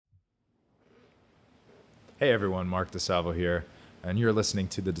Hey everyone, Mark DeSalvo here, and you're listening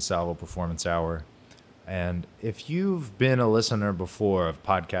to the DeSalvo Performance Hour. And if you've been a listener before of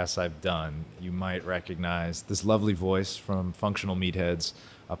podcasts I've done, you might recognize this lovely voice from Functional Meatheads,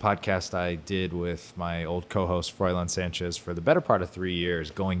 a podcast I did with my old co-host Froilan Sanchez for the better part of 3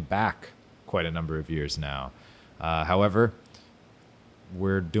 years, going back quite a number of years now. However,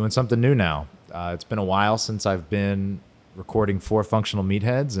 we're doing something new now. It's been a while since I've been recording for Functional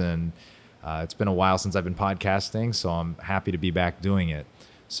Meatheads, and it's been a while since I've been podcasting, so I'm happy to be back doing it.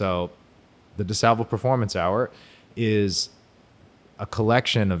 So the DeSalvo Performance Hour is a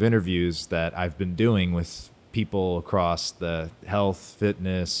collection of interviews that I've been doing with people across the health,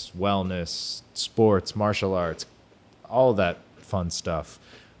 fitness, wellness, sports, martial arts, all that fun stuff.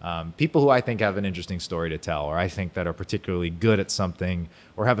 People who I think have an interesting story to tell, or I think that are particularly good at something,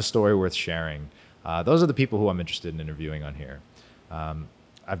 or have a story worth sharing. Those are the people who I'm interested in interviewing on here.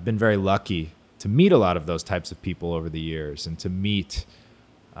 I've been very lucky to meet a lot of those types of people over the years, and to meet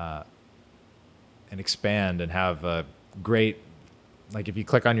and expand and have a great, like if you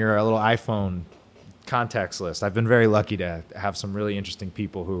click on your little iPhone contacts list, I've been very lucky to have some really interesting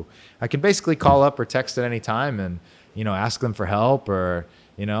people who I can basically call up or text at any time and, ask them for help, or,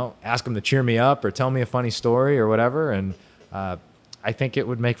 ask them to cheer me up or tell me a funny story or whatever. And I think it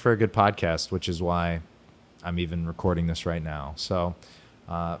would make for a good podcast, which is why I'm even recording this right now. So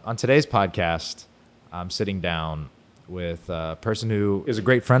on today's podcast, I'm sitting down with a person who is a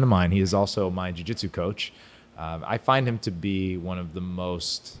great friend of mine. He is also my jiu-jitsu coach. I find him to be one of the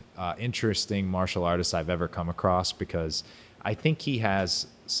most interesting martial artists I've ever come across, because I think he has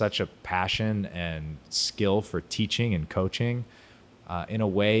such a passion and skill for teaching and coaching in a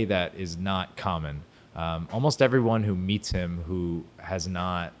way that is not common. Almost everyone who meets him who has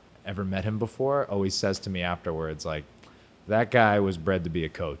not ever met him before always says to me afterwards, like, that guy was bred to be a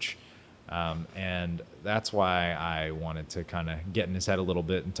coach. And that's why I wanted to kind of get in his head a little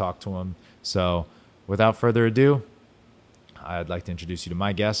bit and talk to him. So without further ado, I'd like to introduce you to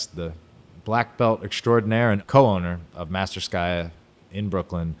my guest, the black belt extraordinaire and co-owner of Masterskaya in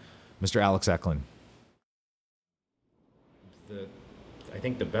Brooklyn, Mr. Alex Eklund. I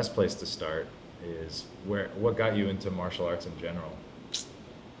think the best place to start is what got you into martial arts in general?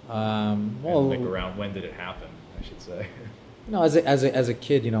 Well, like around when did it happen, I should say. as a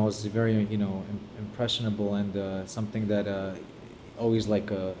kid, I was very, impressionable, and something that always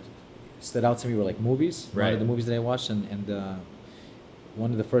stood out to me were like movies. Right. A lot of the movies that I watched, and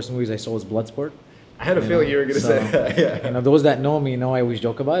one of the first movies I saw was Bloodsport. I had a feeling you were going to say that. Yeah. Those that know me know I always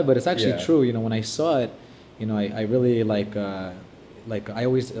joke about it, but it's actually true. When I saw it, I really I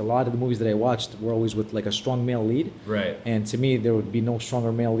always, a lot of the movies that I watched were always with like a strong male lead. Right. And to me, there would be no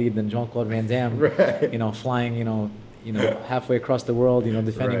stronger male lead than Jean-Claude Van Damme. Right. Flying, halfway across the world,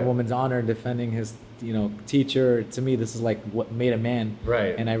 defending Right. a woman's honor, defending his, teacher. To me, this is like what made a man.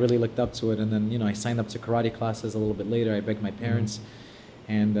 Right. And I really looked up to it. And then, I signed up to karate classes a little bit later. I begged my parents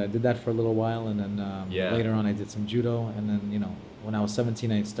and did that for a little while. And then later on, I did some judo. And then, when I was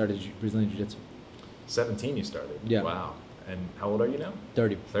 17, I started Brazilian Jiu-Jitsu. 17 you started? Yeah. Wow. And how old are you now?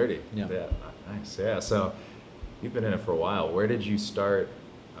 30. 30? Yeah. Nice. Yeah. So you've been in it for a while. Where did you start?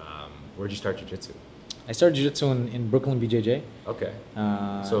 Where did you start jiu-jitsu? I started jiu-jitsu in Brooklyn, BJJ. Okay.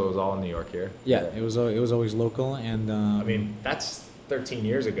 So it was all in New York here? Yeah, it was always local, and I mean, that's 13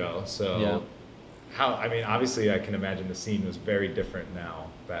 years ago. So obviously I can imagine the scene was very different now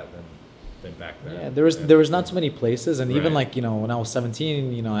than back then. Yeah, there was not too many places, and even when I was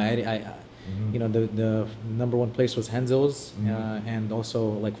 17, I the number one place was Henzo's, and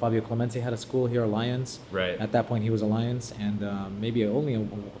also like Fabio Clemente had a school here, Alliance. Right. At that point, he was Alliance, and maybe only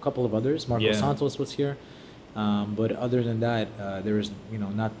a couple of others. Marco Santos was here, but other than that, there was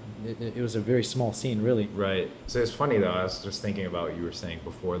not. It was a very small scene, really. Right. So it's funny though. I was just thinking about what you were saying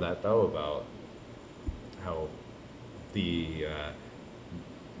before that though, about how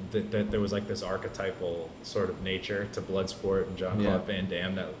that there was like this archetypal sort of nature to Bloodsport and Jean-Claude Van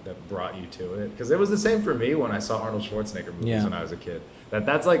Damme that brought you to it. Because it was the same for me when I saw Arnold Schwarzenegger movies when I was a kid.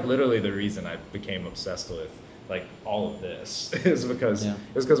 That's like literally the reason I became obsessed with like all of this is because it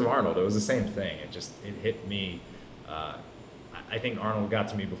was because of Arnold. It was the same thing. It hit me. I think Arnold got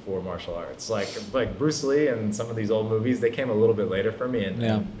to me before martial arts. Like Bruce Lee and some of these old movies, they came a little bit later for me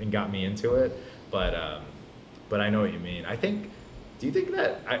and got me into it. But I know what you mean. Do you think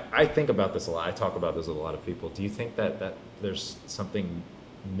that, I think about this a lot, I talk about this with a lot of people, do you think that there's something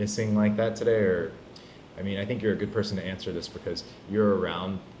missing like that today? Or, I think you're a good person to answer this because you're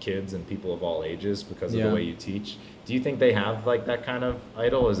around kids and people of all ages because of the way you teach. Do you think they have like that kind of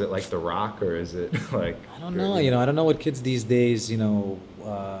idol? Is it like The Rock, or is it like... I don't know, I don't know what kids these days,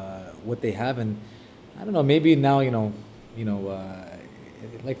 what they have, and I don't know. Maybe now, you know,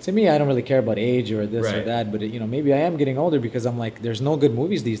 like to me, I don't really care about age or this or Right. that. But maybe I am getting older because I'm like, there's no good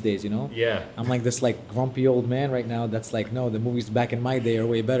movies these days. Yeah. I'm like this like grumpy old man right now. That's like, no, the movies back in my day are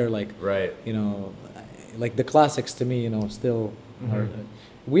way better. Like, Right. like the classics to me, still are. Mhm.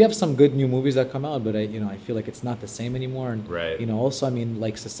 We have some good new movies that come out, but I feel like it's not the same anymore. And Right. also, I mean,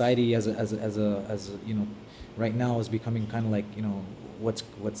 like society right now is becoming kind of like what's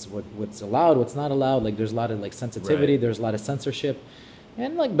allowed, what's not allowed. Like there's a lot of like sensitivity, Right. there's a lot of censorship,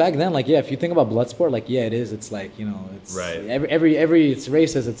 and like back then, like yeah, if you think about Bloodsport, like yeah, it is. It's like it's Right. every it's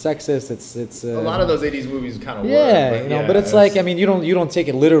racist, it's sexist, it's A lot of those '80s movies kind of yeah, were, but it's like I mean, you don't take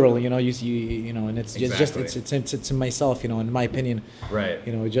it literal, and it's just Exactly. it's myself, in my opinion, Right.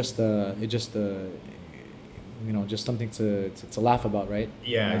 just something to laugh about, right?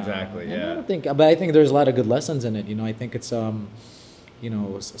 Yeah, exactly, And yeah. I don't think, but I think there's a lot of good lessons in it. I think it's some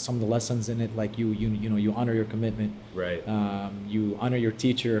of the lessons in it, like you honor your commitment, Right. you honor your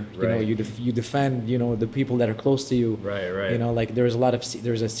teacher, Right. you defend the people that are close to you. Right, right. Like there's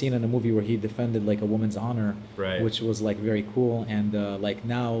a scene in a movie where he defended like a woman's honor, Right. which was like very cool. And like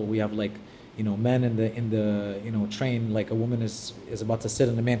now we have like men in the train, like a woman is about to sit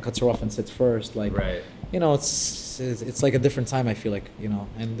and the man cuts her off and sits first, like Right. it's like a different time, I feel like,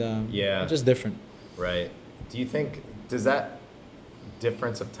 and Yeah. just different. Right. Does that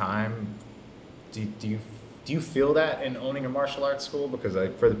difference of time, do you feel that in owning a martial arts school? Because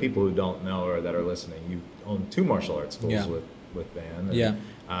for the people who don't know or that are listening, you own two martial arts schools Yeah. with Van. And,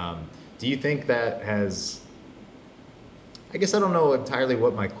 Yeah. Do you think that has, I guess I don't know entirely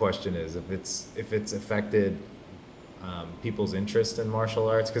what my question is, if it's affected people's interest in martial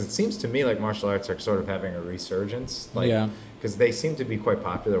arts? Because it seems to me like martial arts are sort of having a resurgence. Like, Yeah. because they seem to be quite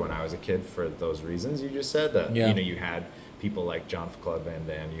popular when I was a kid for those reasons you just said. That Yeah. you had people like Jean-Claude Van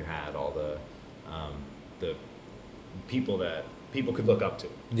Damme, you had all the people that people could look up to.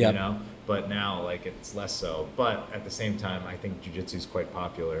 Yep. But now like it's less so. But at the same time, I think jiu-jitsu is quite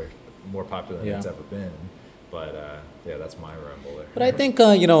popular, more popular than Yeah. it's ever been. But yeah, that's my ramble there. But I think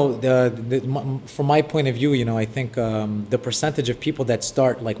from my point of view, I think the percentage of people that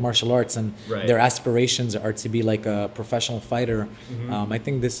start like martial arts and Right. their aspirations are to be like a professional fighter. Mhm. I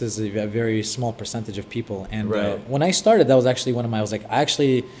think this is a very small percentage of people. And Right. when I started, that was actually one of my. I was like,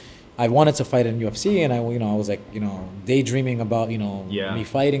 I wanted to fight in UFC, and I was like, daydreaming about Yeah. me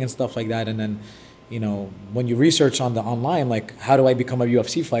fighting and stuff like that. And then, when you research on the online, like, how do I become a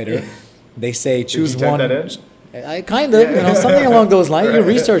UFC fighter? They say choose Did you type one. that in? I kind of, Yeah. something along those lines. You Right.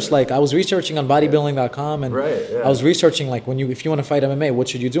 research, like I was researching on bodybuilding.com, and Right, yeah. I was researching like if you want to fight MMA, what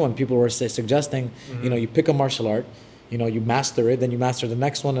should you do? And people were suggesting, you pick a martial art, you master it, then you master the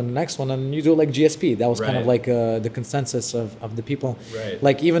next one and the next one, and you do it like GSP. That was kind of Right. like the consensus of the people. Right.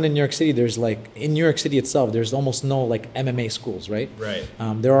 Like even in New York City, in New York City itself, there's almost no like MMA schools, right? Right.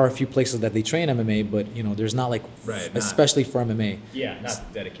 There are a few places that they train MMA, but there's not like, Right, not- especially for MMA. Yeah, not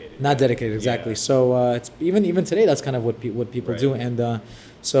dedicated. Not dedicated, exactly. Yeah. So it's even today, that's kind of what people do, Right. and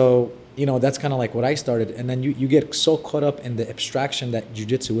so that's kind of like what I started, and then you get so caught up in the abstraction that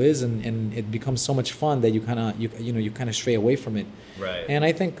jiu-jitsu is, and it becomes so much fun that you kind of stray away from it. Right. And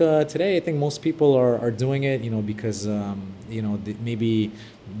I think today, I think most people are doing it, because maybe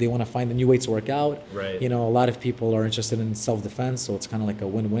they want to find a new way to work out. Right. A lot of people are interested in self-defense, so it's kind of like a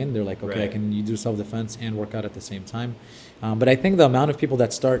win-win. They're like, okay, Right. you do self-defense and work out at the same time. But I think the amount of people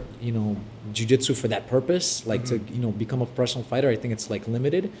that start, jiu-jitsu for that purpose, like to, become a professional fighter, I think it's like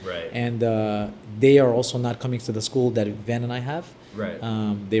limited. Right. And they are also not coming to the school that Van and I have. Right.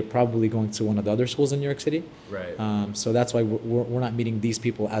 They're probably going to one of the other schools in New York City. Right. So that's why we're not meeting these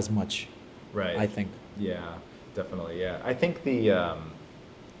people as much. Right. I think. Yeah, definitely. Yeah, I think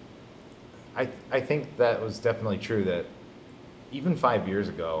I think that was definitely true. That even 5 years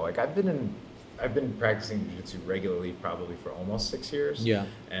ago, like I've been practicing jiu-jitsu regularly probably for almost 6 years. Yeah.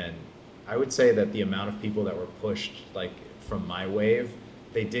 And I would say that the amount of people that were pushed like from my wave,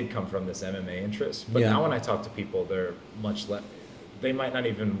 they did come from this MMA interest. But Yeah. now when I talk to people, they're much less. They might not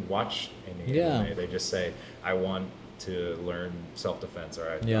even watch any Yeah. MMA. They just say, "I want to learn self-defense,"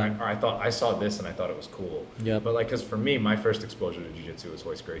 or Yeah. I thought I saw this and I thought it was cool. Yeah. But like, cause for me, my first exposure to jiu-jitsu was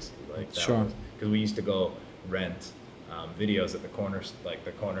Royce Gracie. Like, that Sure. Because we used to go rent videos at the corner, like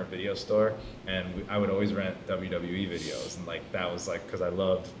the corner video store, and I would always rent WWE videos, and like that was like, cause I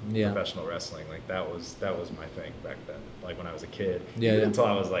loved Yeah. professional wrestling. Like that was my thing back then. Like when I was a kid, Yeah, yeah. until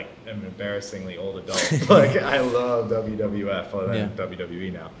I was like an embarrassingly old adult. Like I love WWF, other than Yeah.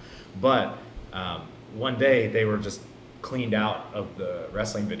 WWE now. But one day they were just cleaned out of the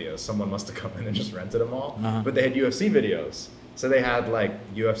wrestling videos. Someone must have come in and just rented them all. Uh-huh. But they had UFC videos. So they had like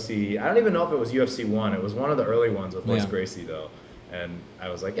UFC. I don't even know if it was UFC 1. It was one of the early ones with Royce Gracie though. And I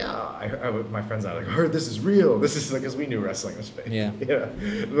was like, yeah, my friends and I were like, I heard this is real. This is like, because we knew wrestling was fake. Yeah. Yeah.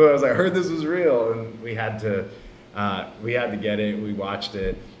 But I was like, I heard this was real. And we had to get it. We watched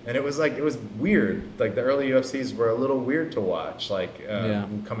it. And it was weird. Like the early UFCs were a little weird to watch. Like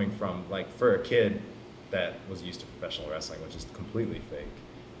coming from like for a kid that was used to professional wrestling, which is completely fake.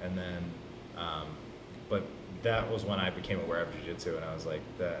 And then, but that was when I became aware of jiu-jitsu. And I was like,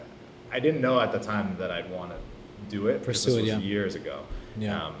 I didn't know at the time that I'd want to do it. Pursue it, this was years ago.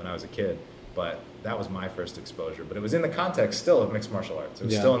 Yeah. When I was a kid. But that was my first exposure. But it was in the context still of mixed martial arts. It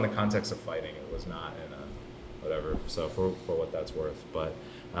was still in the context of fighting. It was not in a whatever. So for what that's worth. But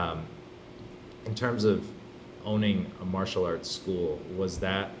in terms of owning a martial arts school, was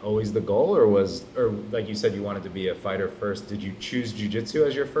that always the goal, or like you said, you wanted to be a fighter first? Did you choose jiu-jitsu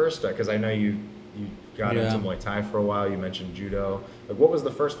as your first? Because I know you got into Muay Thai for a while. You mentioned judo. Like, what was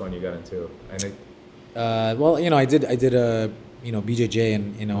the first one you got into? Well, I did BJJ,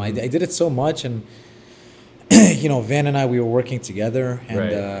 and I did it so much, and Van and I, we were working together,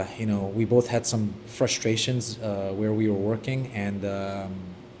 and we both had some frustrations where we were working, and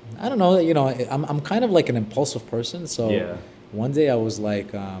I don't know, I'm kind of like an impulsive person, so one day I was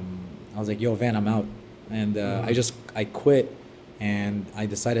like, yo, Van, I'm out, and I quit, and I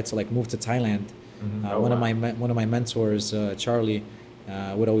decided to like move to Thailand. One of my mentors, Charlie,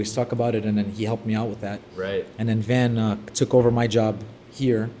 would always talk about it, and then he helped me out with that. Right. And then Van took over my job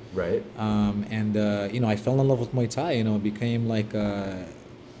here. Right. I fell in love with Muay Thai. It became like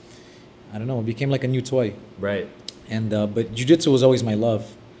it became like a new toy. Right. And but jiu-jitsu was always my love.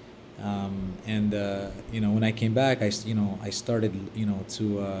 When I came back, I started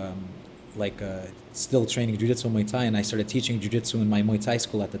to still training jiu-jitsu and Muay Thai, and I started teaching jiu-jitsu in my Muay Thai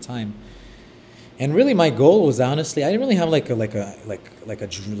school at the time. And really, my goal was, honestly, I didn't really have like a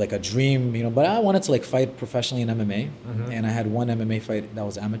dream, but I wanted to like fight professionally in MMA, and I had one MMA fight that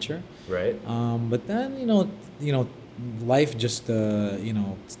was amateur. Right. But then life just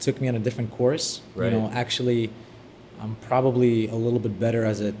took me on a different course. Right. Actually, I'm probably a little bit better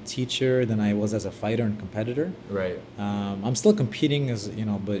as a teacher than I was as a fighter and competitor. Right. I'm still competing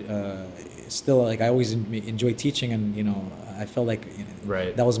but still, like, I always enjoy teaching, and I felt like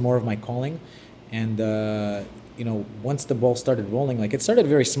that was more of my calling. And once the ball started rolling, like, it started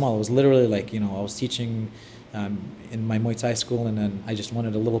very small. It was literally like, I was teaching in my Muay Thai school, and then I just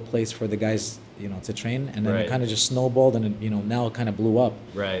wanted a little place for the guys, to train, and then it kind of just snowballed, and it, now it kind of blew up.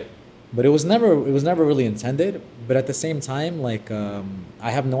 Right. But it was never really intended. But at the same time, like,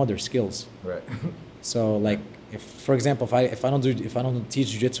 I have no other skills. Right. So, like, if, for example, if I don't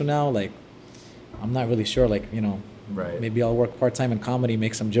teach jiu-jitsu now, like, I'm not really sure, like, right. Maybe I'll work part-time in comedy,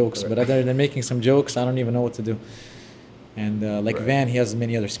 make some jokes. Right. But other than making some jokes, I don't even know what to do. And Van, he has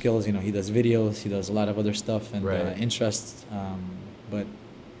many other skills. He does videos, he does a lot of other stuff, and interests. But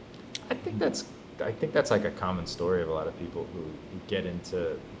I think that's like a common story of a lot of people who get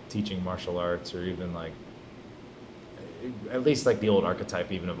into teaching martial arts, or even like, at least like the old archetype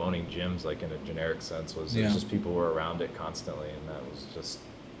even of owning gyms, like in a generic sense, was it's just people were around it constantly, and that was just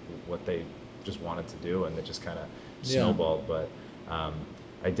what they just wanted to do, and it just kind of snowballed. But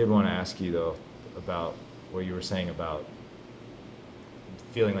I did want to ask you though about what you were saying about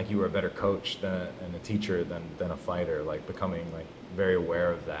feeling like you were a better coach and a teacher than a fighter, like becoming like very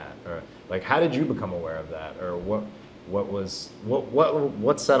aware of that, or like how did you become aware of that, or what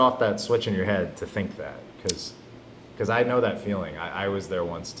set off that switch in your head to think that? Because I know that feeling. I was there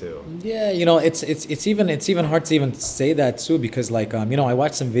once too. Yeah, it's even hard to even say that too, because like I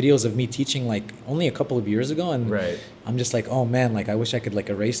watched some videos of me teaching like only a couple of years ago, and I'm just like, oh man, like I wish I could like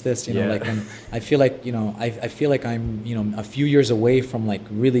erase this, like, and I feel like I feel like I'm a few years away from like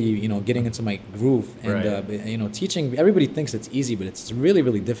really getting into my groove, and teaching. Everybody thinks it's easy, but it's really,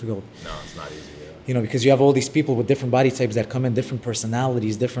 really difficult. No, it's not easy. Because you have all these people with different body types that come in, different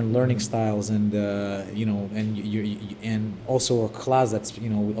personalities, different learning styles, and and also a class that's a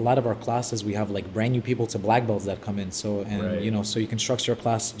lot of our classes, we have like brand new people to black belts that come in. So so you can structure a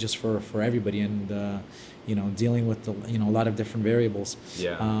class just for everybody, and dealing with a lot of different variables.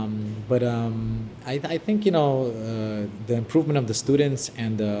 Yeah. I think the improvement of the students,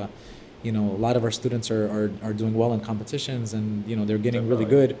 and a lot of our students are doing well in competitions, and they're getting really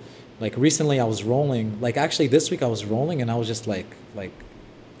good. Like recently I was rolling, like actually this week I was rolling, and I was just like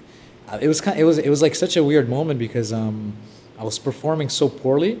it was like such a weird moment, because I I was performing so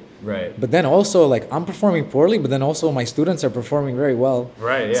poorly. Right. But then also like I'm performing poorly, but then also my students are performing very well.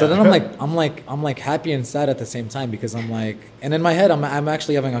 Right. Yeah. So then I'm like happy and sad at the same time, because I'm like, and in my head I'm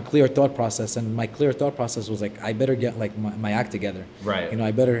actually having a clear thought process, and my clear thought process was like, I better get like my act together. Right. You know,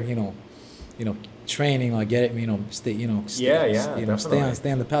 I better training, like get it, stay,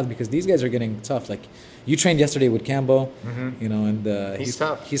 stay on the path, because these guys are getting tough. Like you trained yesterday with Cambo, and he's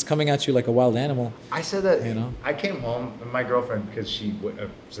tough. He's coming at you like a wild animal. I said that, I came home, and my girlfriend, because she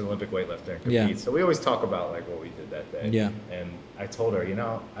was an Olympic weightlifter and competes, so we always talk about like what we did that day. Yeah. And I told her,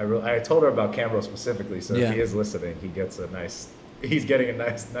 I told her about Cambo specifically, so if he is listening, he's getting a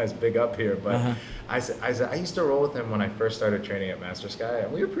nice big up here. But I said I used to roll with him when I first started training at Master Sky,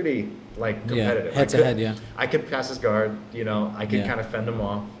 and we were pretty like competitive. Head to head, yeah. I could pass his guard, I could kind of fend him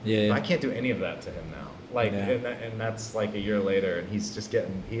off. Yeah. But I can't do any of that to him now. Like, and that's like a year later, and he's just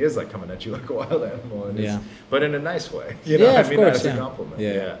he is like coming at you like a wild animal, and but in a nice way. Of course, that's a compliment.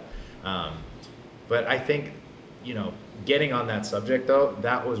 Yeah. But I think, getting on that subject though,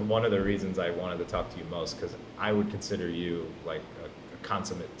 that was one of the reasons I wanted to talk to you most, because I would consider you like a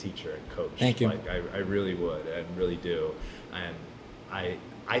consummate teacher and coach. Thank you. Like I really would, and really do, and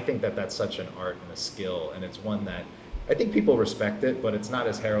I think that that's such an art and a skill, and it's one that I think people respect it, but it's not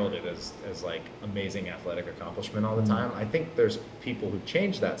as heralded as like amazing athletic accomplishment all the time. I think there's people who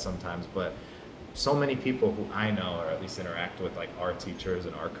change that sometimes, but so many people who I know, or at least interact with, like our teachers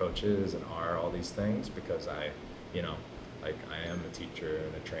and our coaches and all these things, because I am a teacher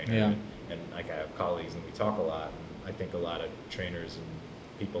and a trainer, and like I have colleagues and we talk a lot, and I think a lot of trainers and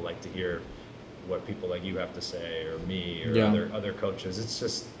people like to hear what people like you have to say, or me, or other coaches. It's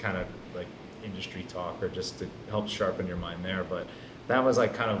just kind of like industry talk, or just to help sharpen your mind there. But that was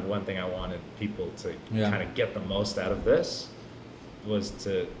like kind of one thing I wanted people to kind of get the most out of this, was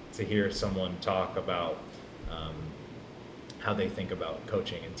to hear someone talk about how they think about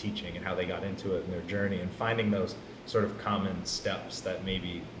coaching and teaching, and how they got into it in their journey, and finding those sort of common steps that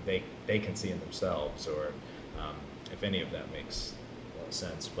maybe they can see in themselves, or if any of that makes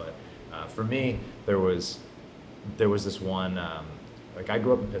sense. But for me, there was this one, like I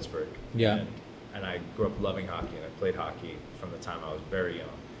grew up in Pittsburgh, and I grew up loving hockey, and I played hockey from the time I was very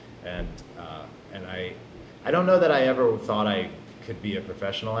young, and I don't know that I ever thought I could be a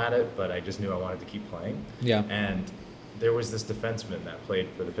professional at it, but I just knew I wanted to keep playing. And there was this defenseman that played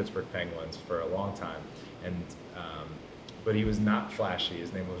for the Pittsburgh Penguins for a long time, and but he was not flashy.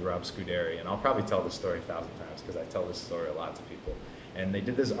 His name was Rob Scuderi, and I'll probably tell this story 1,000 times, because I tell this story a lot to people. And they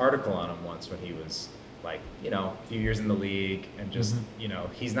did this article on him once when he was like, a few years in the league, and just,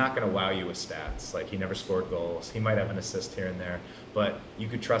 he's not going to wow you with stats. Like, he never scored goals. He might have an assist here and there, but you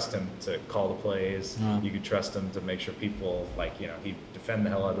could trust him to call the plays. You could trust him to make sure people, like, he'd defend the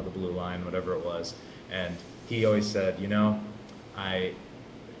hell out of the blue line, whatever it was. And he always said, I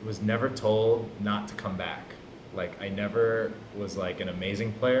was never told not to come back. Like, I never was like an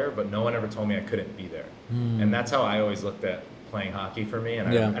amazing player, but no one ever told me I couldn't be there. And that's how I always looked at playing hockey for me.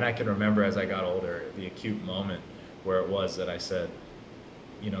 And I can remember as I got older, the acute moment where it was that I said,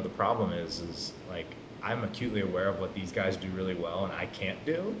 the problem is like, I'm acutely aware of what these guys do really well and I can't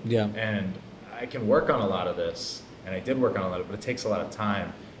do. And I can work on a lot of this, and I did work on a lot of it, but it takes a lot of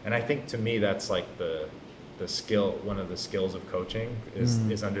time. And I think to me, that's like the skill, one of the skills of coaching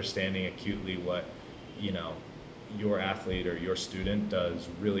is understanding acutely what, your athlete or your student does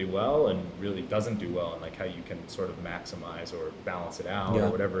really well and really doesn't do well, and like how you can sort of maximize or balance it out or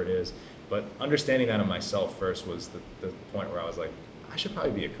whatever it is. But understanding that in myself first was the point where I was like, I should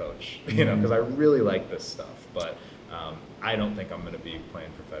probably be a coach, because I really like this stuff, but I don't think I'm going to be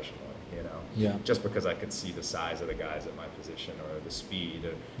playing professionally, just because I could see the size of the guys at my position, or the speed,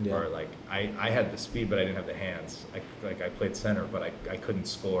 or like I had the speed, but I didn't have the hands. I played center, but I couldn't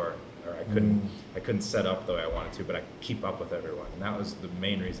score, or I couldn't set up the way I wanted to, but I could keep up with everyone. And that was the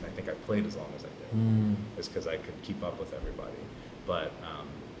main reason I think I played as long as I did, is because I could keep up with everybody. But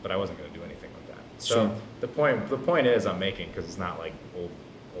I wasn't going to do anything with that. So the point is I'm making, because it's not like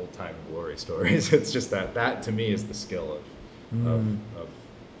old time glory stories. It's just that to me is the skill of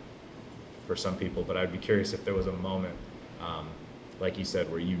for some people. But I'd be curious if there was a moment, like you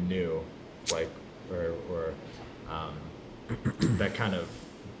said, where you knew, like, or that kind of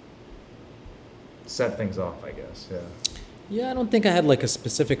set things off, I guess. I don't think I had like a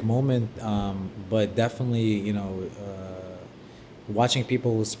specific moment, but definitely, watching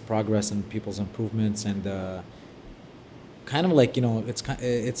people's progress and people's improvements, and kind of like,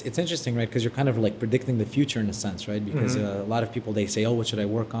 it's interesting, right? Because you're kind of like predicting the future in a sense, right? Because a lot of people, they say, oh, what should I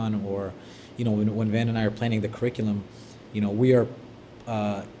work on? Or, when Van and I are planning the curriculum, we are,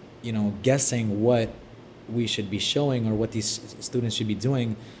 guessing what we should be showing, or what these students should be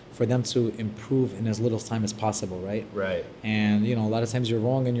doing for them to improve in as little time as possible, right? Right. And a lot of times you're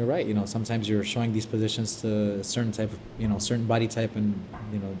wrong and you're right. Sometimes you're showing these positions to a certain type of, certain body type, and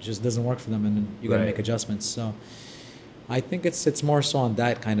it just doesn't work for them, and then you got to make adjustments. So I think it's more so on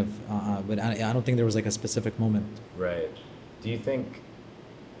that kind of, but I don't think there was like a specific moment. Right. Do you think,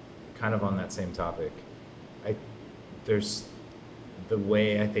 kind of on that same topic, there's the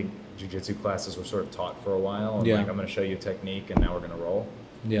way I think jiu-jitsu classes were sort of taught for a while, and like, I'm going to show you a technique and now we're going to roll.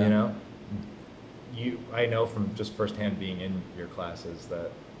 Yeah. I know from just firsthand being in your classes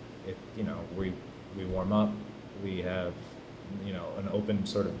that we warm up, we have an open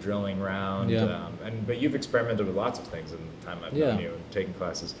sort of drilling round, but you've experimented with lots of things in the time I've known you and taken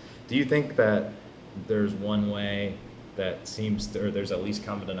classes. Do you think that there's one way that seems to, or there's at least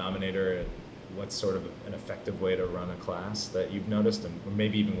common denominator in what's sort of an effective way to run a class that you've noticed, and or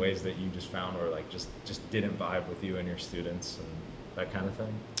maybe even ways that you just found or like just didn't vibe with you and your students and that kind of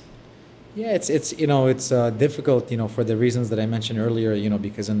thing? Yeah, it's difficult, for the reasons that I mentioned earlier,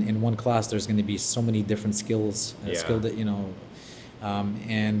 because in one class there's going to be so many different skills,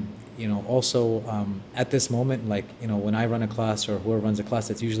 and also at this moment, like when I run a class or whoever runs a class,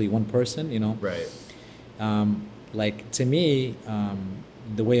 it's usually one person, right. Like to me,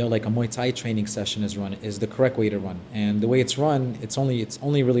 the way like a Muay Thai training session is run is the correct way to run, and the way it's run, it's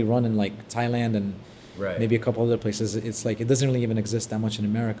only really run in like Thailand and maybe a couple other places. It's like it doesn't really even exist that much in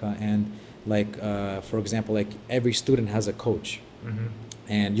America. And like for example, like every student has a coach,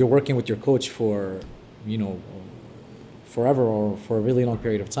 and you're working with your coach for forever or for a really long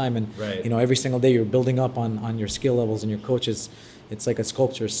period of time, and every single day you're building up on your skill levels, and your coach is, it's like a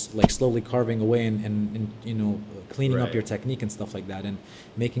sculpture, like slowly carving away and cleaning up your technique and stuff like that, and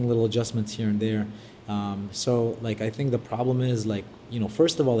making little adjustments here and there. So like I think the problem is like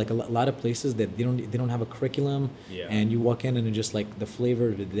first of all, like a lot of places that they don't have a curriculum, and you walk in and it's just like the flavor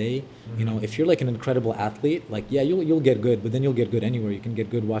of the day. If you're like an incredible athlete, like you'll get good, but then you'll get good anywhere. You can get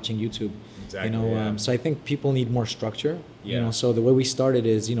good watching YouTube. Exactly. So I think people need more structure. So the way we started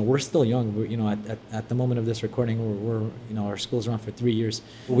is we're still young. We're at the moment of this recording, we're our school's around for 3 years.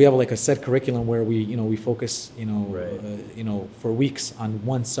 We have like a set curriculum where we focus for weeks on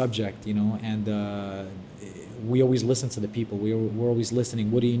one subject, and we always listen to the people. We're always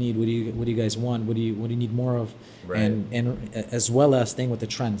listening. What do you need? What do you guys want? What do you need more of? And as well as staying with the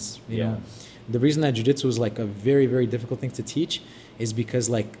trends. You know, the reason that jiu-jitsu is like a very, very difficult thing to teach is because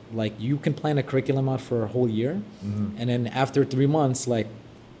like you can plan a curriculum out for a whole year, and then after 3 months, like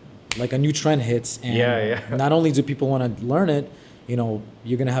a new trend hits, and not only do people want to learn it,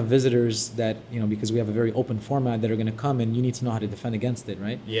 you're gonna have visitors that because we have a very open format that are gonna come, and you need to know how to defend against it,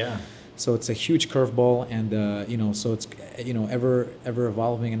 right? Yeah. So it's a huge curveball, and so it's ever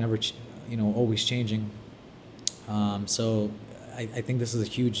evolving and ever always changing. So I think this is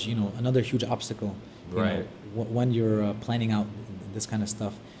a huge another huge obstacle, when you're planning out this kind of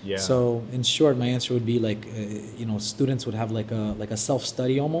stuff. Yeah. So in short, my answer would be like students would have like a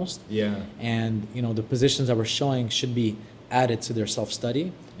self-study almost. Yeah. And the positions that we're showing should be added to their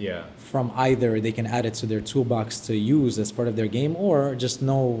self-study. Yeah. From either they can add it to their toolbox to use as part of their game, or just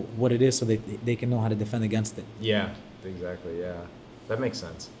know what it is so they can know how to defend against it. Yeah, exactly. Yeah, that makes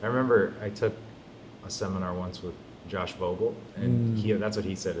sense. I remember I took a seminar once with Josh Vogel, and that's what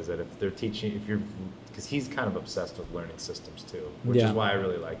he said, is that if they're teaching, because he's kind of obsessed with learning systems too, which is why I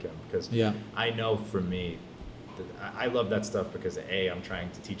really like him, because I know for me, I love that stuff because A, I'm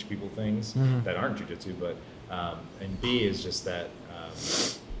trying to teach people things that aren't jiu-jitsu, but and B is just that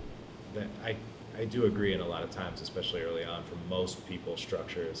that I do agree, in a lot of times, especially early on, for most people,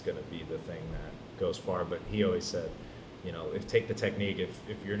 structure is going to be the thing that goes far. But he always said, take the technique,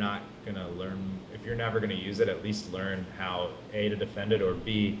 if you're not going to learn, if you're never going to use it, at least learn how A, to defend it, or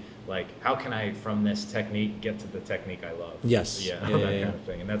B, like, how can I, from this technique, get to the technique I love? Yes. That kind of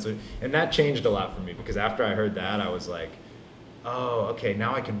thing. And that changed a lot for me, because after I heard that, I was like, oh, okay,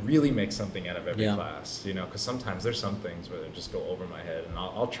 now I can really make something out of every class, because sometimes there's some things where they just go over my head, and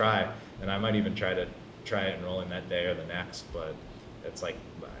I'll try, and I might even try it enrolling that day or the next, but it's like,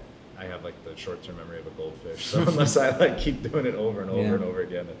 I have like the short-term memory of a goldfish, so unless I like keep doing it over and over and over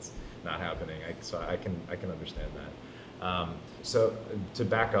again, it's not happening. So I can understand that. So to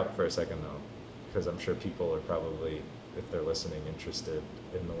back up for a second though, because I'm sure people are probably, if they're listening, interested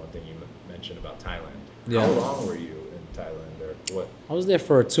in the one thing you mentioned about Thailand. How long were you in Thailand, or what? I was there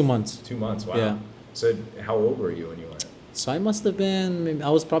for 2 months. 2 months, wow. Yeah. So how old were you when you went? So I must have been, I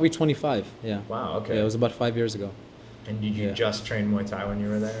was probably 25, Wow, okay. Yeah, it was about 5 years ago. And did you just train Muay Thai when you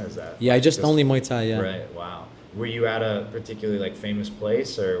were there? Is that? Yeah, I just only Muay Thai, Right, wow. Were you at a particularly like famous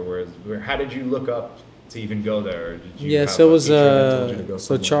place, or how did you look up to even go there? Or did you Yeah, have so it a was teacher that told you to go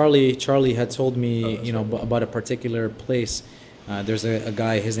so somewhere? Charlie had told me, Oh, you that's know, right. about a particular place. There's a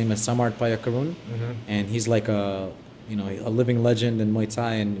guy, his name is Samart Payakarun, Mm-hmm. and he's like a, you know, a living legend in Muay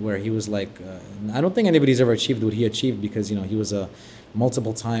Thai, and where he was like, I don't think anybody's ever achieved what he achieved, because you know he was a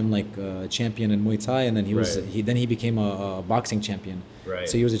multiple time like champion in Muay Thai, and then Right. he became a boxing champion. So Right.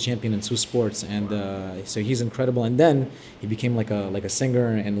 he was a champion in two sports, and Wow. so he's incredible. And then he became like a singer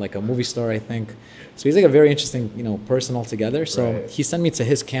and like a movie star, I think. So he's like a very interesting, you know, person altogether. So Right. he sent me to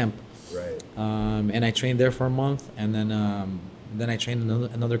his camp, Right. and I trained there for a month, and then I trained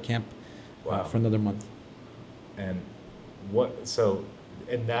another camp Wow. for another month. And what? So,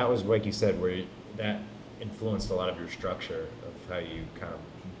 and that was like you said, where that influenced a lot of your structure of how you kind of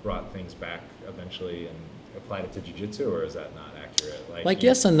brought things back eventually and applied it to jujitsu, or is that not accurate? Like You,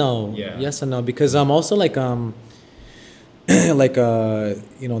 yes and no, yeah. yes and no, because I'm also like like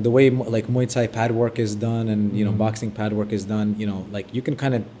you know, the way like Muay Thai pad work is done, and you know, Mhm. boxing pad work is done, you know, like you can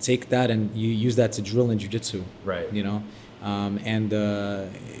kind of take that and you use that to drill in jiu-jitsu, Right. you know. And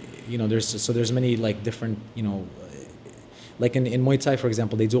you know, there's many like different, you know, like in Muay Thai, for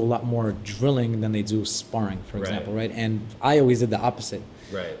example, they do a lot more drilling than they do sparring, for Right. example, right? And I always did the opposite,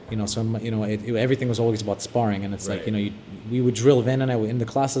 Right. you know. So you know, everything was always about sparring, and it's like, Right. you know, we would drill. Van and I, in the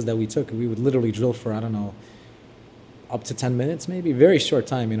classes that we took, we would literally drill for, I don't know, up to 10 minutes, maybe, very short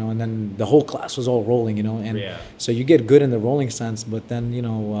time, you know, and then the whole class was all rolling, you know. And Yeah. so you get good in the rolling sense, but then you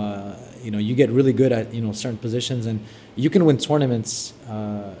know, you get really good at, you know, certain positions, and you can win tournaments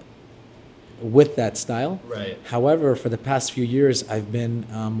with that style. Right. However, for the past few years, I've been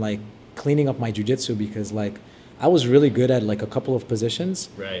like cleaning up my jujitsu, because like I was really good at like a couple of positions,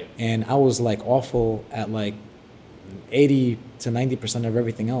 Right. and I was like awful at like 80 to 90% of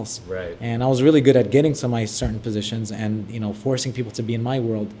everything else. Right. And I was really good at getting to my certain positions and, you know, forcing people to be in my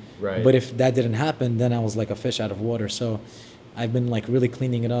world. Right. But if that didn't happen, then I was like a fish out of water. So I've been like really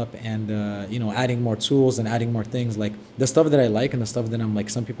cleaning it up, and, you know, adding more tools and adding more things, like the stuff that I like and the stuff that I'm like,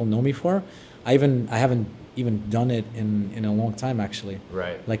 some people know me for. I haven't even done it in a long time, actually.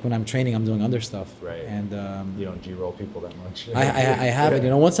 Right. Like when I'm training, I'm doing other stuff. Right. And You don't G-roll people that much. I have it, you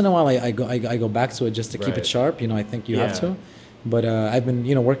know. Once in a while, I go back to it just to keep Right. it sharp. You know, I think you have Yeah. to. But I've been,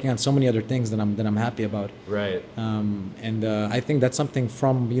 you know, working on so many other things that I'm happy about. Right. And I think that's something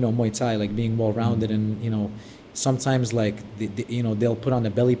from, you know, Muay Thai, like being well rounded, and you know, sometimes like you know, they'll put on a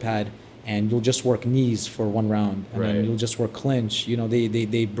belly pad and you'll just work knees for one round, and Right. then you'll just work clinch. You know,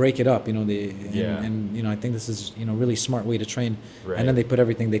 they break it up. You know, Yeah. and you know, I think this is, you know, really smart way to train. Right. And then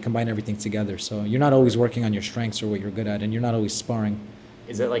they combine everything together. So you're not always working on your strengths or what you're good at, and you're not always sparring.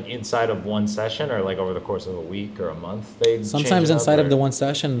 Is it like inside of one session, or like over the course of a week or a month? They change Sometimes it up, inside of or- the one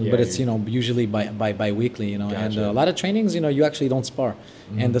session, Yeah, but it's, you- you know, usually by weekly, you know. And Gotcha. a lot of trainings, you know, you actually don't spar.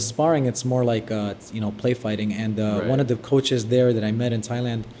 Mm-hmm. And the sparring, it's more like it's, you know, play fighting. And Right. one of the coaches there that I met in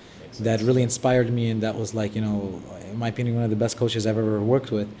Thailand Makes that sense. really inspired me, and that was like, you know, in my opinion, one of the best coaches I've ever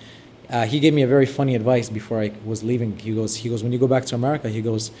worked with. He gave me a very funny advice before I was leaving. He goes, when you go back to America, he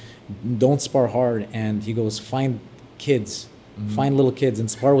goes, don't spar hard, and he goes, find kids. Find little kids and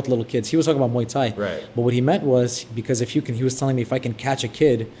spar with little kids. He was talking about Muay Thai. Right. But what he meant was, because if you can, he was telling me, if I can catch a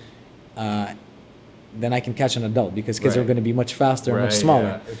kid, then I can catch an adult, because kids are Right. going to be much faster and much Right,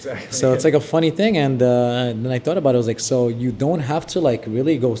 smaller. yeah, exactly. So it's like a funny thing. And then I thought about it. I was like, so you don't have to like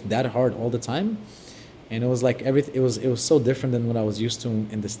really go that hard all the time. And it was like it was so different than what I was used to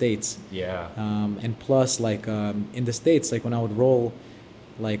in the States. Yeah. And plus, like in the States, like when I would roll,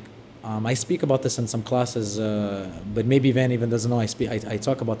 like I speak about this in some classes, but maybe Van even doesn't know I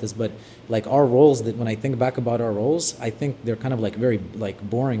talk about this. But like our roles, that when I think back about our roles, I think they're kind of like very like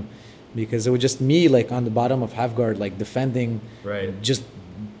boring, because it was just me like on the bottom of half guard, like defending, Right. just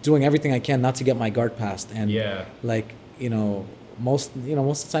doing everything I can not to get my guard passed. And Yeah. like, you know, most of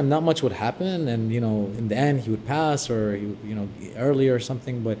the time not much would happen, and you know, in the end he would pass, or you know, early or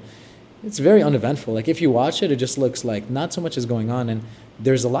something. But it's very uneventful. Like if you watch it, it just looks like not so much is going on, and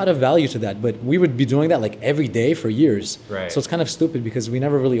there's a lot of value to that. But we would be doing that like every day for years. Right. So it's kind of stupid, because we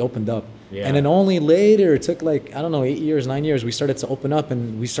never really opened up. Yeah. And then only later, it took like, I don't know, 8 years, 9 years, we started to open up,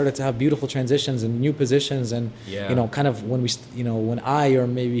 and we started to have beautiful transitions and new positions. And Yeah. you know, kind of when you know, when I, or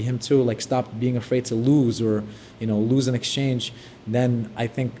maybe him too, like stopped being afraid to lose, or you know, lose an exchange, then I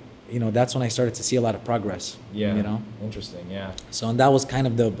think, you know, that's when I started to see a lot of progress. Yeah. You know. Interesting. Yeah. So, and that was kind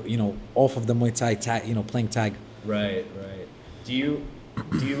of the, you know, off of the Muay Thai tag, you know, playing tag. Right. Right. Do you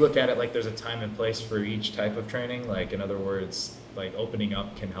look at it like there's a time and place for each type of training? Like, in other words, like opening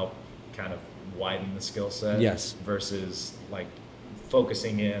up can help kind of widen the skill set. Yes. Versus like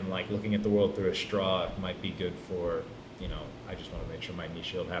focusing in, like looking at the world through a straw might be good for I just want to make sure my knee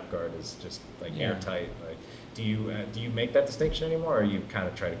shield half guard is just like Yeah. airtight. Like, do you make that distinction anymore, or you kind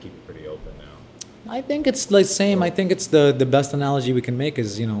of try to keep it pretty open now? I think it's the same. I think it's the best analogy we can make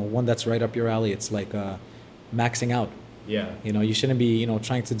is, one that's right up your alley. It's like maxing out. Yeah. You shouldn't be,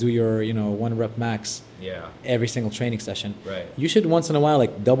 trying to do your, 1 rep max Yeah. every single training session. Right. You should once in a while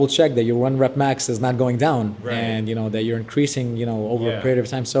like double check that your 1 rep max is not going down, Right. and that you're increasing, over Yeah. a period of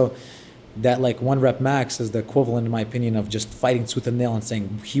time. So that like 1 rep max is the equivalent, in my opinion, of just fighting tooth and nail and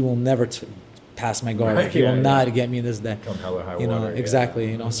saying he will never pass my guard. Right, He will yeah, not yeah. get me this, that. Come hell or high water.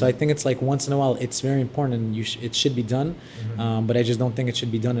 Exactly. Yeah. So I think it's like once in a while, it's very important, and it should be done. But I just don't think it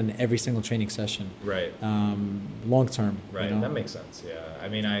should be done in every single training session. Right. Long term. Right. That makes sense. Yeah. I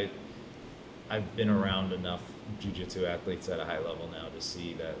mean, I've been around enough jiu-jitsu athletes at a high level now to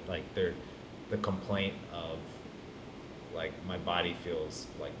see that like the complaint of like my body feels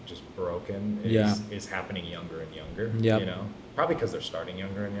like just broken is happening younger and younger. Yep. Probably because they're starting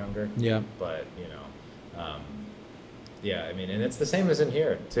younger and younger. Yeah. But yeah, I mean, and it's the same as in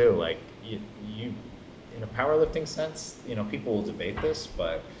here too. Like you in a powerlifting sense, people will debate this,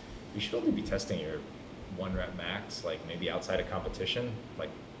 but you should only be testing your 1 rep max, like maybe outside of competition, like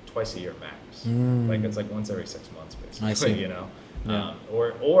twice a year max. Like it's like once every 6 months, basically. I see. Yeah.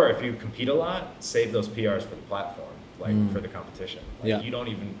 Or if you compete a lot, save those PRs for the platform, like for the competition. Like Yeah. you don't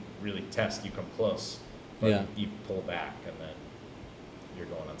even really test. You come close, but Yeah. you pull back, and then you're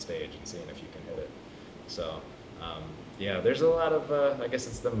going on stage and seeing if you can hit it. So. Yeah, there's a lot of, I guess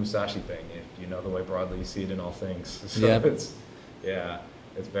it's the Musashi thing, if you know the way broadly you see it in all things. So Yep. it's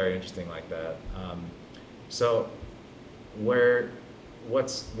very interesting like that. So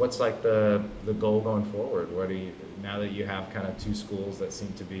what's like the goal going forward? Now that you have kind of 2 schools that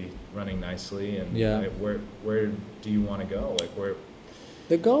seem to be running nicely, and where do you want to go? Like where?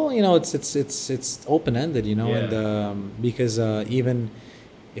 The goal, it's open-ended, and because even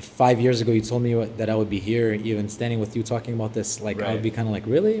if 5 years ago you told me that I would be here, even standing with you talking about this, like I would be kind of like,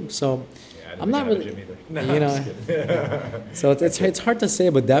 really? So Yeah, I'm not really, either. No, I'm just kidding. so it's hard to say,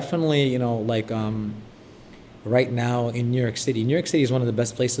 but definitely, right now in New York City is one of the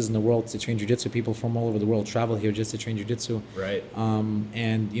best places in the world to train jiu-jitsu. People from all over the world travel here just to train jiu-jitsu. Right.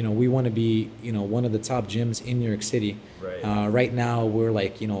 And we want to be, one of the top gyms in New York City. Right. Right now we're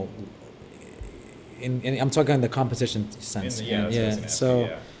like, and I'm talking in the competition sense. So,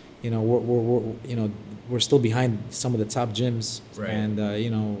 we're still behind some of the top gyms, Right. and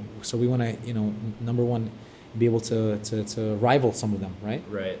so we want to, number one, be able to rival some of them, right?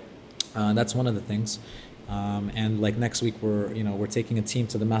 Right. That's one of the things. And like next week, we're taking a team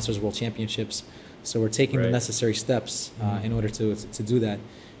to the Masters World Championships, so we're taking the Right. necessary steps in order to do that.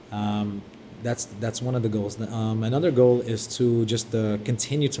 That's one of the goals. Another goal is to just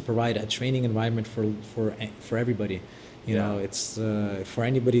continue to provide a training environment for everybody. It's for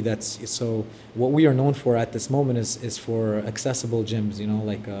anybody so what we are known for at this moment is for accessible gyms.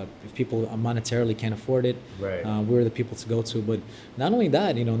 Like if people monetarily can't afford it, Right. we're the people to go to. But not only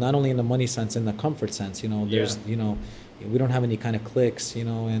that, not only in the money sense, in the comfort sense. There's we don't have any kind of cliques,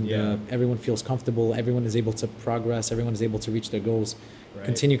 and everyone feels comfortable. Everyone is able to progress. Everyone is able to reach their goals. Right.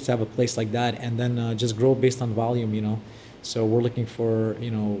 Continue to have a place like that, and then just grow based on volume. So we're looking for,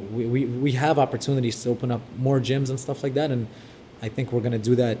 we have opportunities to open up more gyms and stuff like that, and I think we're gonna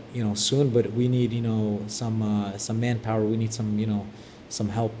do that, soon. But we need, some manpower. We need some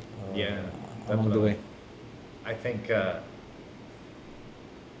help along the way. I think that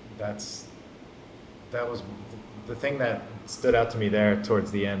was the thing that stood out to me there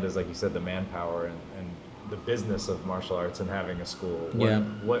towards the end is, like you said, the manpower and the business of martial arts and having a school.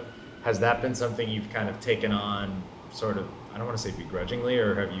 What has that been something you've kind of taken on sort of, I don't want to say begrudgingly,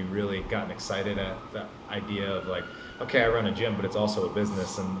 or have you really gotten excited at the idea of like, okay, I run a gym, but it's also a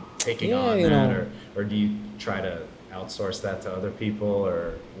business, and taking on that, or do you try to outsource that to other people,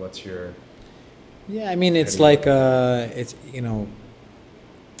 or what's your... Yeah, I mean, it's like,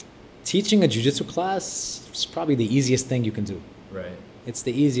 teaching a jiu-jitsu class is probably the easiest thing you can do. Right. It's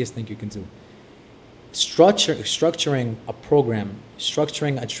the easiest thing you can do. Structuring a program,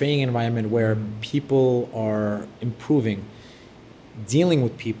 structuring a training environment where people are improving, dealing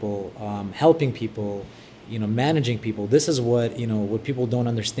with people, helping people, managing people. This is what what people don't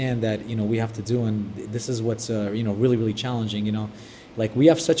understand that we have to do, and this is what's really, really challenging. Like we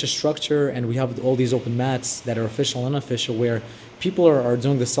have such a structure, and we have all these open mats that are official and unofficial, where people are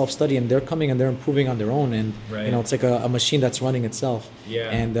doing the self-study, and they're coming and they're improving on their own, and Right. It's like a machine that's running itself. Yeah.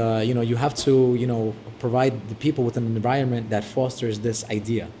 And you have to provide the people with an environment that fosters this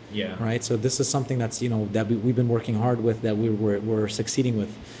idea. Yeah. Right. So this is something that's that we've been working hard with, that we're succeeding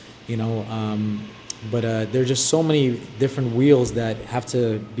with. but there are just so many different wheels that have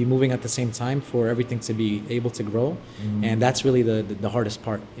to be moving at the same time for everything to be able to grow, and that's really the hardest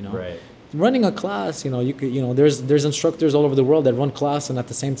part, you know. Right. Running a class, you know, you could, you know, there's instructors all over the world that run class, and at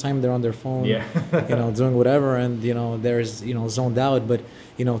the same time they're on their phone, Yeah. you know, doing whatever, and you know, there's, you know, zoned out. But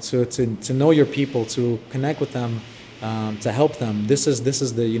you know, to know your people, to connect with them, to help them. This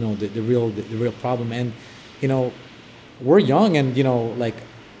is the, you know, the real problem. And you know, we're young, and you know, like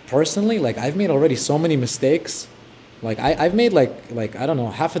personally, like I've made already so many mistakes. Like I've made like I don't know,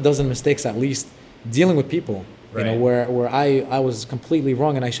 half a dozen mistakes at least dealing with people. You know, Right. where I was completely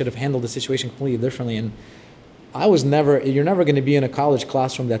wrong, and I should have handled the situation completely differently. And you're never going to be in a college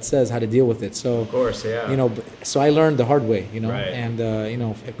classroom that says how to deal with it. So, Of course, yeah. you know, so I learned the hard way, you know, Right. and, you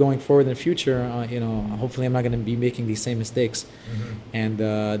know, going forward in the future, you know, hopefully I'm not going to be making these same mistakes. And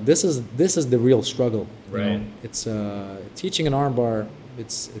this is the real struggle. You Right. know? It's teaching an armbar.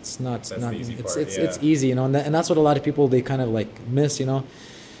 It's not, That's not the easy it's, part, it's yeah. easy, you know, and that's what a lot of people, they kind of like miss, you know.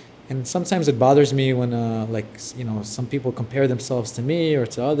 And sometimes it bothers me when, like, you know, some people compare themselves to me or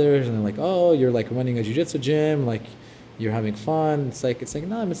to others, and they're like, "Oh, you're like running a jiu-jitsu gym, like, you're having fun." It's like,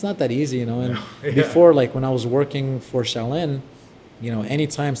 no, it's not that easy, you know. And Yeah. before, like, when I was working for Shaolin, you know,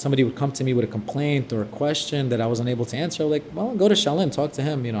 anytime somebody would come to me with a complaint or a question that I wasn't able to answer, like, well, go to Shaolin, talk to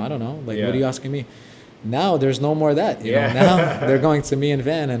him. You know, I don't know, like, Yeah. what are you asking me? Now there's no more of that. You Yeah. know, now they're going to me and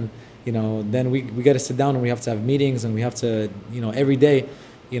Van, and you know, then we got to sit down and we have to have meetings, and we have to, you know, every day.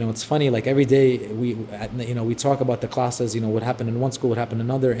 You know, it's funny, like every day you know, we talk about the classes, you know, what happened in one school, what happened in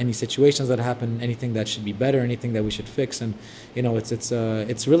another, any situations that happen, anything that should be better, anything that we should fix. And, you know,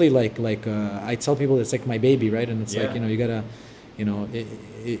 it's really like I tell people it's like my baby, right? And it's like, Yeah. you know, you gotta, you know,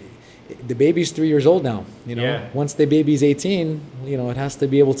 the baby's 3 years old now, you know, Yeah. once the baby's 18, you know, it has to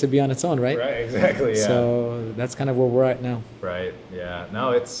be able to be on its own, right? Right, exactly, yeah. So that's kind of where we're at now. Right. Yeah.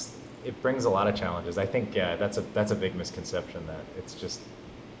 No, it brings a lot of challenges. I think that's a big misconception that it's just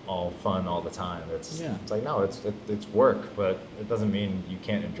all fun all the time. It's like no, it's work, but it doesn't mean you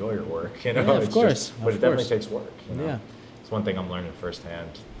can't enjoy your work. You know, Yeah, of It's course, just- but of it definitely course. takes work. You know? Yeah. It's one thing I'm learning firsthand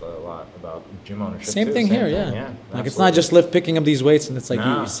a lot about gym ownership. Same too. thing here, thing, yeah. Like it's absolutely. not just picking up these weights, and it's like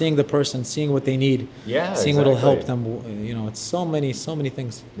No. you seeing the person, seeing what they need, Yeah, seeing what'll help exactly. them. You know, it's so many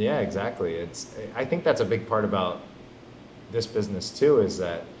things. Yeah, exactly. I think that's a big part about this business too, is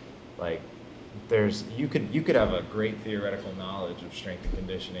that like you could have a great theoretical knowledge of strength and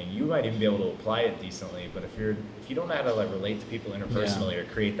conditioning. You might even be able to apply it decently, but if you don't know how to like relate to people interpersonally or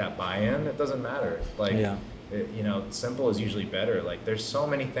create that buy-in, it doesn't matter. Like Yeah. you know, simple is usually better. Like there's so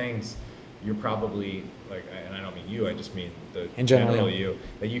many things you're probably like, and I don't mean you, I just mean the In general, yeah. you,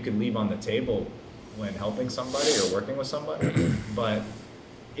 that you could leave on the table when helping somebody or working with somebody, but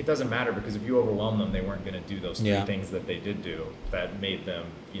it doesn't matter because if you overwhelm them, they weren't going to do those three Yeah. things that they did do that made them,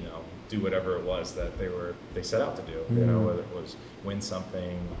 you know, do whatever it was that they set out to do. You know, whether it was win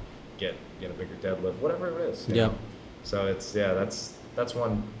something, get a bigger deadlift, whatever it is. you Yeah. know? So that's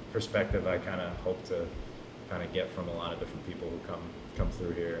one perspective I kind of hope to kind of get from a lot of different people who come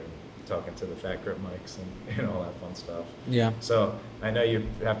through here and talking to the fat grip mics and all that fun stuff. Yeah. So I know you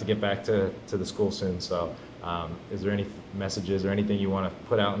have to get back to the school soon. So is there any messages or anything you want to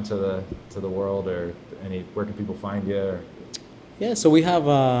put out into the world, or where can people find you? Or? Yeah, so we have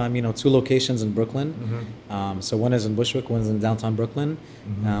you know, 2 locations in Brooklyn. Mm-hmm. So one is in Bushwick, one is in downtown Brooklyn.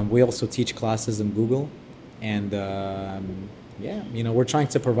 We also teach classes in Google, and yeah, you know, we're trying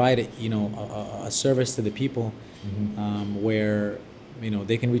to provide, you know, a service to the people where, you know,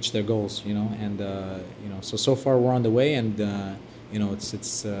 they can reach their goals, you know, and you know, so far we're on the way, and you know,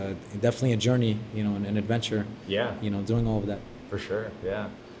 it's definitely a journey, you know, an adventure. Yeah. You know, doing all of that. For sure, yeah.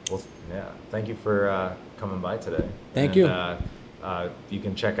 Well, yeah. Thank you for coming by today. Thank and, you. You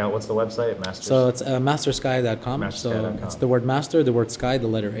can check out, what's the website? Masters. So it's mastersky.com. So Mastersky.com. it's the word master, the word sky, the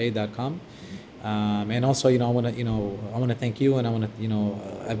letter A.com. And also, you know, I want to thank you, and I want to, you know,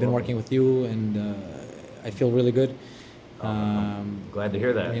 I've been working with you, and I feel really good. I'm glad to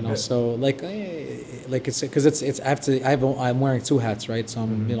hear that. You know, so like it's because I'm wearing 2 hats, right? So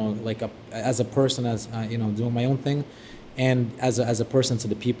I'm, you know, like as a person, as you know, doing my own thing, and as a person to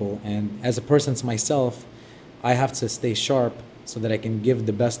the people, and as a person to myself, I have to stay sharp so that I can give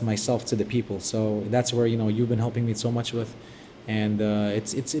the best myself to the people. So that's where, you know, you've been helping me so much with, and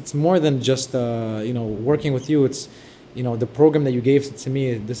it's more than just you know, working with you. It's, you know, the program that you gave to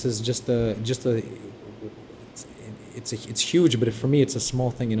me. This is just a it's huge, but for me it's a small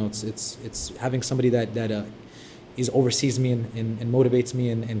thing. You know, it's having somebody that oversees me and motivates me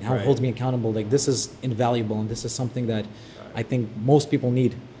and Right. holds me accountable. Like, this is invaluable, and this is something that I think most people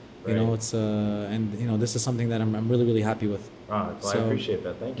need. You know, Right. it's and you know, this is something that I'm really happy with. Oh, well, I So, appreciate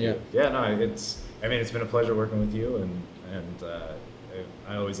that. Thank you. yeah. Yeah, no, it's I mean, it's been a pleasure working with you, and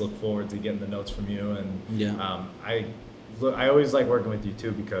I always look forward to getting the notes from you. And I always like working with you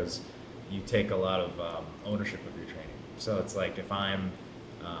too, because you take a lot of ownership of your training. So it's like if I'm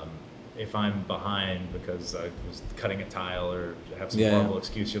behind because I was cutting a tile or have some horrible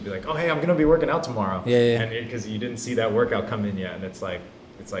excuse, you'll be like, oh, hey, I'm going to be working out tomorrow. And because you didn't see that workout come in yet. And it's like,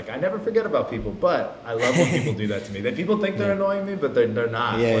 I never forget about people, but I love when people do that to me. That people think they're annoying me, but they're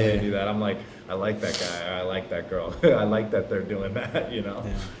not when they do that. I'm like, I like that guy. I like that girl. I like that they're doing that, you know?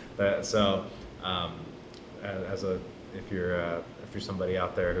 So if you're somebody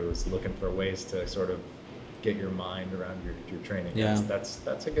out there who is looking for ways to sort of get your mind around your training,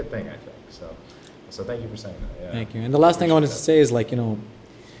 that's a good thing, I think. So thank you for saying that. Yeah. Thank you. And the last thing I wanted to say is, like, in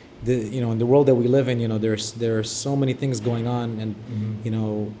the world that we live in, there are so many things going on, and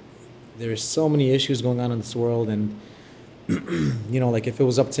there's so many issues going on in this world, and like if it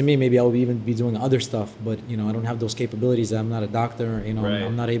was up to me, maybe I would even be doing other stuff, but I don't have those capabilities. I'm not a doctor,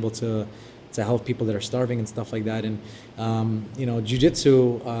 I'm not able to help people that are starving and stuff like that. And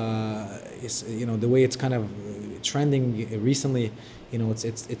jiu-jitsu is, the way it's kind of trending recently,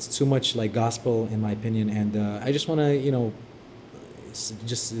 it's too much like gospel, in my opinion. And I just want to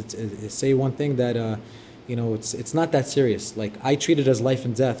just say one thing, that it's not that serious. Like, I treat it as life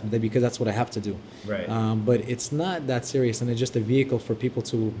and death because that's what I have to do. But it's not that serious, and it's just a vehicle for people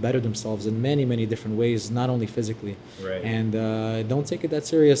to better themselves in many, many different ways, not only physically. And don't take it that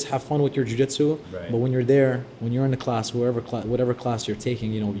serious. Have fun with your jiu-jitsu. But when you're there, when you're in the class, whatever class you're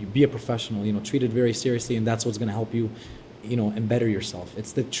taking, you be a professional. Treat it very seriously, and that's what's going to help you, and better yourself.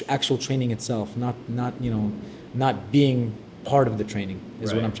 It's the actual training itself, not being part of the training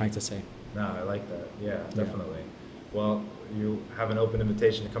is what I'm trying to say. No, I like that. Yeah, definitely. Well, you have an open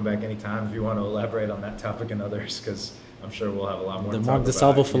invitation to come back anytime if you want to elaborate on that topic and others, because I'm sure we'll have a lot more to talk about. The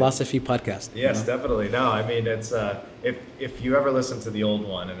Mark DeSalvo Philosophy Podcast. Yes, definitely. No, I mean, it's if you ever listen to the old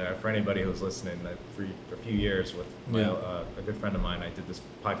one, and for anybody who's listening, for a few years with a good friend of mine, I did this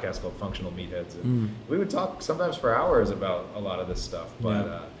podcast called Functional Meatheads, and we would talk sometimes for hours about a lot of this stuff,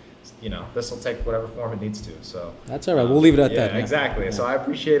 but this will take whatever form it needs to. So that's all right. We'll leave it at that. Exactly. Yeah. So I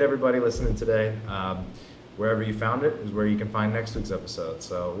appreciate everybody listening today. Wherever you found it is where you can find next week's episode.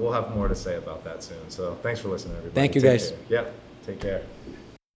 So we'll have more to say about that soon. So thanks for listening, everybody. Thank you, guys. Yep. Take care.